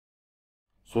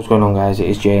So what's going on, guys? It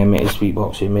is JM, it is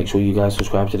Speakboxing. Make sure you guys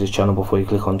subscribe to this channel before you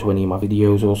click onto any of my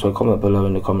videos. Also comment below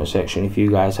in the comment section if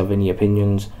you guys have any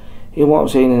opinions in what I'm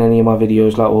saying in any of my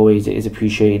videos. Like always, it is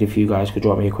appreciated if you guys could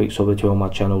drop me a quick sub or two on my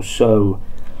channel. So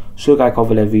SERGEY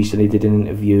KOVALEV recently did an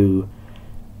interview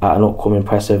at an upcoming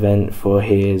press event for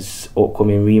his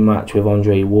upcoming rematch with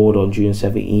Andre Ward on June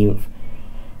 17th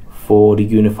for the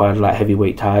unified light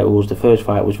heavyweight titles. The first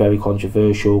fight was very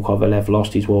controversial. Kovalev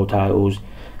lost his world titles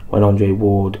when Andre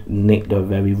Ward nicked a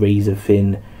very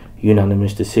razor-thin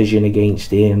unanimous decision against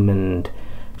him, and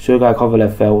SERGEY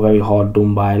KOVALEV felt very hard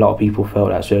done by. A lot of people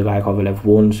felt that SERGEY KOVALEV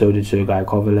won, so did SERGEY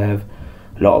KOVALEV.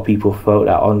 A lot of people felt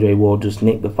that Andre Ward just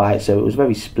nicked the fight, so it was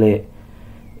very split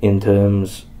in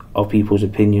terms of people's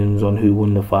opinions on who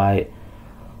won the fight.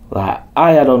 Like,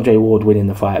 I had Andre Ward winning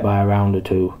the fight by a round or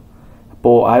two,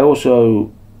 but I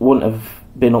also wouldn't have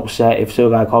been upset if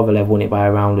SERGEY KOVALEV won it by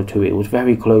a round or two. It was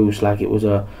very close. Like, it was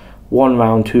a 1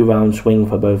 round, 2 round swing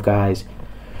for both guys.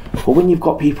 But when you've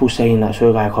got people saying that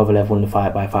SERGEY KOVALEV won the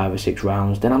fight by 5 or 6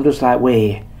 rounds, then I'm just like,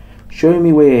 wait, show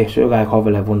me where SERGEY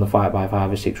KOVALEV won the fight by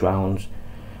 5 or 6 rounds.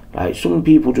 Like, some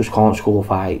people just can't score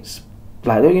fights.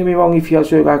 Like, don't get me wrong, if you had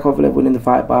SERGEY KOVALEV winning the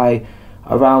fight by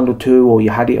a round or two, or you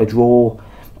had it a draw,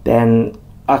 then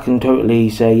I can totally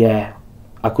say, yeah,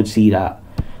 I could see that.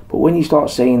 But when you start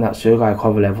saying that SERGEY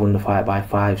KOVALEV won the fight by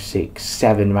 5, 6,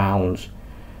 7 rounds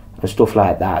and stuff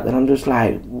like that, then I'm just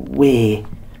like, wait,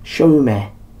 show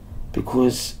me.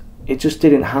 Because it just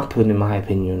didn't happen, in my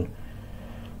opinion.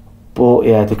 But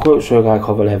yeah, to quote SERGEY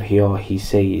KOVALEV here, he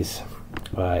says,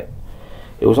 right,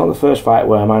 it was not the first fight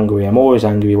where I'm angry. I'm always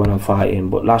angry when I'm fighting,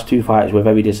 but last 2 fights were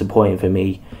very disappointing for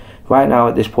me. Right now,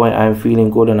 at this point, I am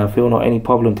feeling good and I feel not any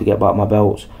problem to get back my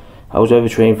belts. I was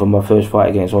overtrained for my first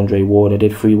fight against Andre Ward. I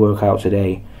did 3 workouts a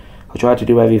day. I tried to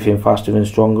do everything faster and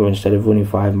stronger instead of running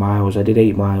 5 miles. I did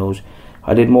 8 miles.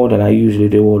 I did more than I usually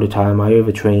do all the time. I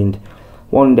overtrained.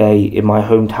 One day, in my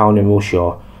hometown in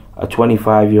Russia, a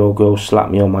 25-year-old girl slapped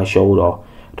me on my shoulder.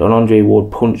 Then Andre Ward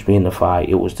punched me in the fight.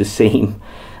 It was the same.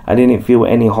 I didn't feel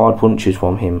any hard punches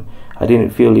from him. I didn't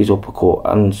feel his uppercut,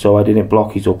 and so I didn't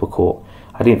block his uppercut.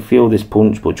 I didn't feel this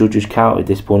punch, but judges counted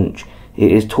this punch.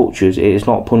 It is touches, it is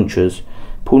not punches.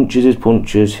 Punches is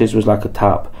punches. His was like a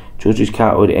tap. Judges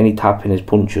counted any tapping as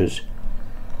punches.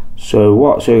 So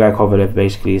what SERGEY KOVALEV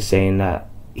basically is saying, that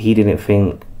he didn't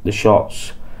think the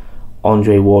shots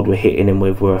Andre Ward were hitting him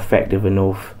with were effective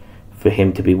enough for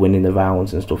him to be winning the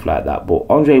rounds and stuff like that. But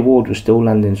Andre Ward was still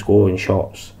landing scoring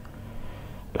shots.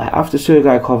 Like, after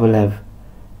SERGEY KOVALEV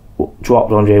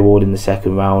dropped Andre Ward in the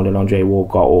 2nd round and Andre Ward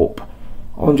got up,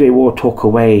 Andre Ward took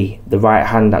away the right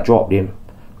hand that dropped him.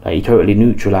 Like, he totally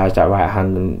neutralised that right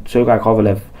hand, and SERGEY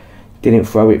KOVALEV didn't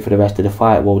throw it for the rest of the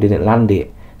fight. Well, didn't land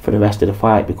it for the rest of the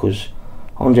fight because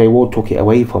Andre Ward took it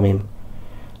away from him.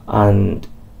 And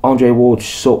Andre Ward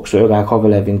sucked SERGEY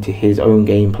KOVALEV into his own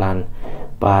game plan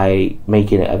by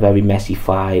making it a very messy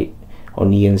fight on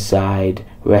the inside,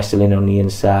 wrestling on the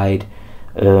inside,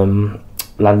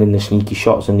 landing the sneaky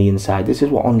shots on the inside. This is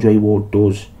what Andre Ward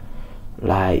does.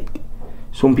 Like,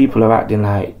 some people are acting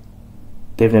like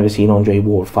they've never seen Andre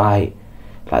Ward fight.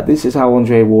 Like, this is how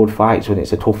Andre Ward fights when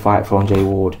it's a tough fight for Andre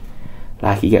Ward.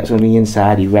 Like, he gets on the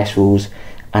inside, he wrestles,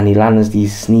 and he lands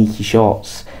these sneaky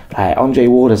shots. Like, Andre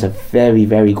Ward has a very,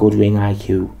 very good ring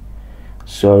IQ.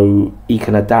 So he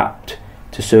can adapt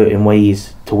to certain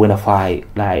ways to win a fight.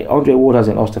 Like, Andre Ward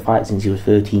hasn't lost a fight since he was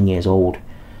 13 years old.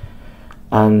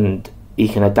 And he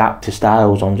can adapt to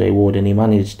styles, Andre Ward, and he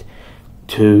managed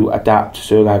to adapt to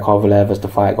SERGEY KOVALEV as the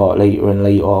fight got later and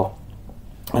later.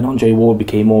 And Andre Ward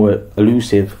became more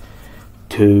elusive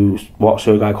to what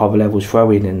SERGEY KOVALEV was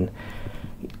throwing, and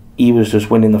he was just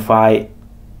winning the fight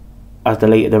as the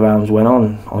later the rounds went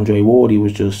on. Andre Ward, he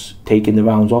was just taking the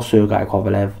rounds off SERGEY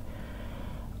KOVALEV,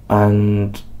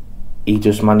 and he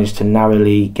just managed to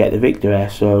narrowly get the victory.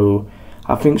 So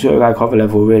I think SERGEY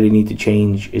KOVALEV will really need to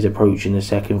change his approach in the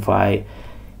 2nd fight.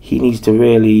 He needs to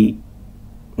really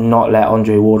not let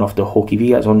Andre Ward off the hook. If he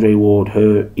gets Andre Ward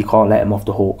hurt, he can't let him off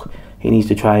the hook. He needs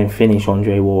to try and finish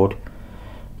Andre Ward,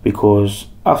 because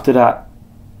after that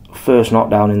first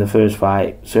knockdown in the first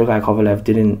fight, SERGEY KOVALEV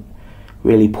didn't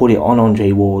really put it on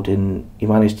Andre Ward, and he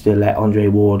managed to let Andre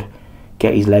Ward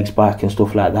get his legs back and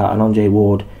stuff like that, and Andre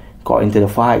Ward got into the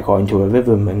fight, got into a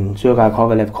rhythm, and SERGEY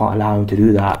KOVALEV can't allow him to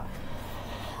do that.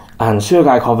 And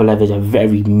SERGEY KOVALEV is a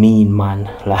very mean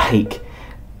man. Like,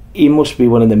 he must be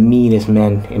one of the meanest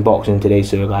men in boxing today,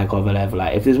 SERGEY KOVALEV.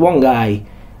 Like, if there's one guy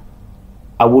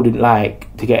I wouldn't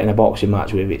like to get in a boxing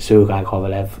match with, it's SERGEY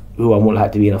KOVALEV, who I wouldn't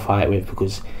like to be in a fight with,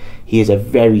 because he is a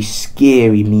very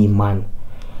scary, mean man.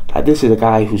 Like, this is a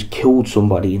guy who's killed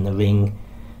somebody in the ring,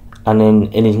 and then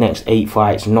in his next 8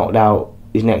 fights knocked out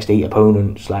his next 8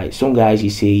 opponents. Like, some guys you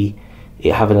see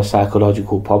it having a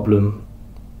psychological problem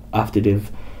after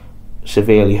they've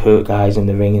severely hurt guys in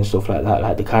the ring and stuff like that.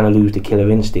 Like, they kind of lose the killer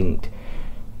instinct.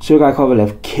 Sergey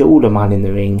Kovalev killed a man in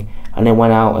the ring and then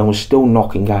went out and was still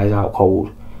knocking guys out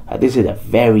cold. Like, this is a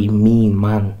very mean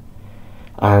man.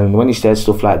 And when he said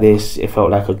stuff like this, it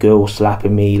felt like a girl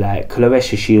slapping me. Like,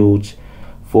 Claressa Shields,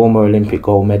 former Olympic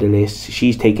gold medalist,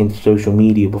 she's taken to social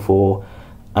media before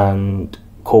and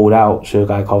called out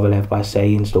Sergey Kovalev by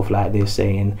saying stuff like this,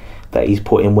 saying that he's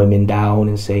putting women down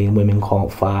and saying women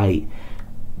can't fight.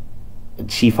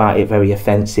 She found it very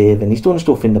offensive, and he's done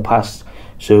stuff in the past,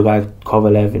 Sergey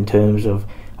Kovalev, in terms of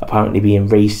apparently being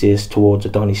racist towards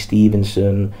Adonis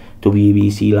Stevenson,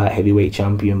 WBC light heavyweight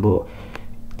champion. But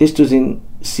this doesn't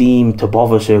seem to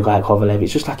bother Sergey Kovalev.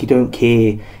 It's just like he don't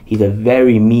care. He's a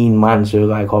very mean man,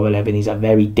 Sergey Kovalev, and he's a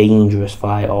very dangerous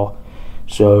fighter.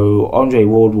 So Andre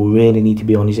Ward will really need to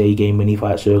be on his A game when he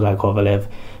fights Sergey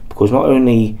Kovalev, because not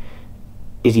only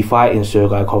is he fighting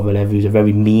Sergey Kovalev, who's a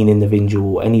very mean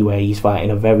individual anyway, he's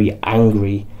fighting a very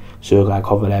angry Sergey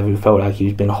Kovalev who felt like he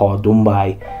was being hard done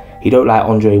by. He don't like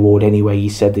Andre Ward anyway. He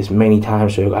said this many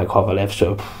times, Sergey Kovalev.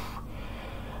 So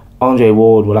Andre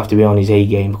Ward will have to be on his A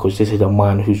game, because this is a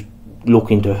man who's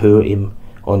looking to hurt him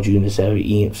on June the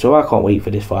 17th. So I can't wait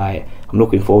for this fight. I'm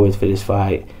looking forward for this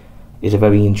fight. It's a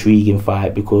very intriguing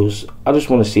fight, because I just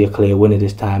want to see a clear winner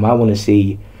this time. I want to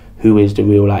see who is the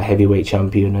real light heavyweight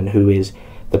champion and who is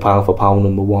the pound for pound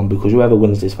 #1, because whoever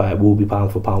wins this fight will be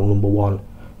pound for pound #1.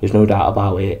 There's no doubt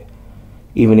about it.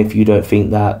 Even if you don't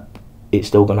think that, it's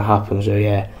still going to happen. So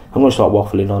yeah, I'm going to start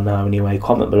waffling on now anyway.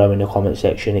 Comment below in the comment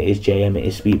section. It is JM, it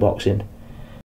is Speakboxing.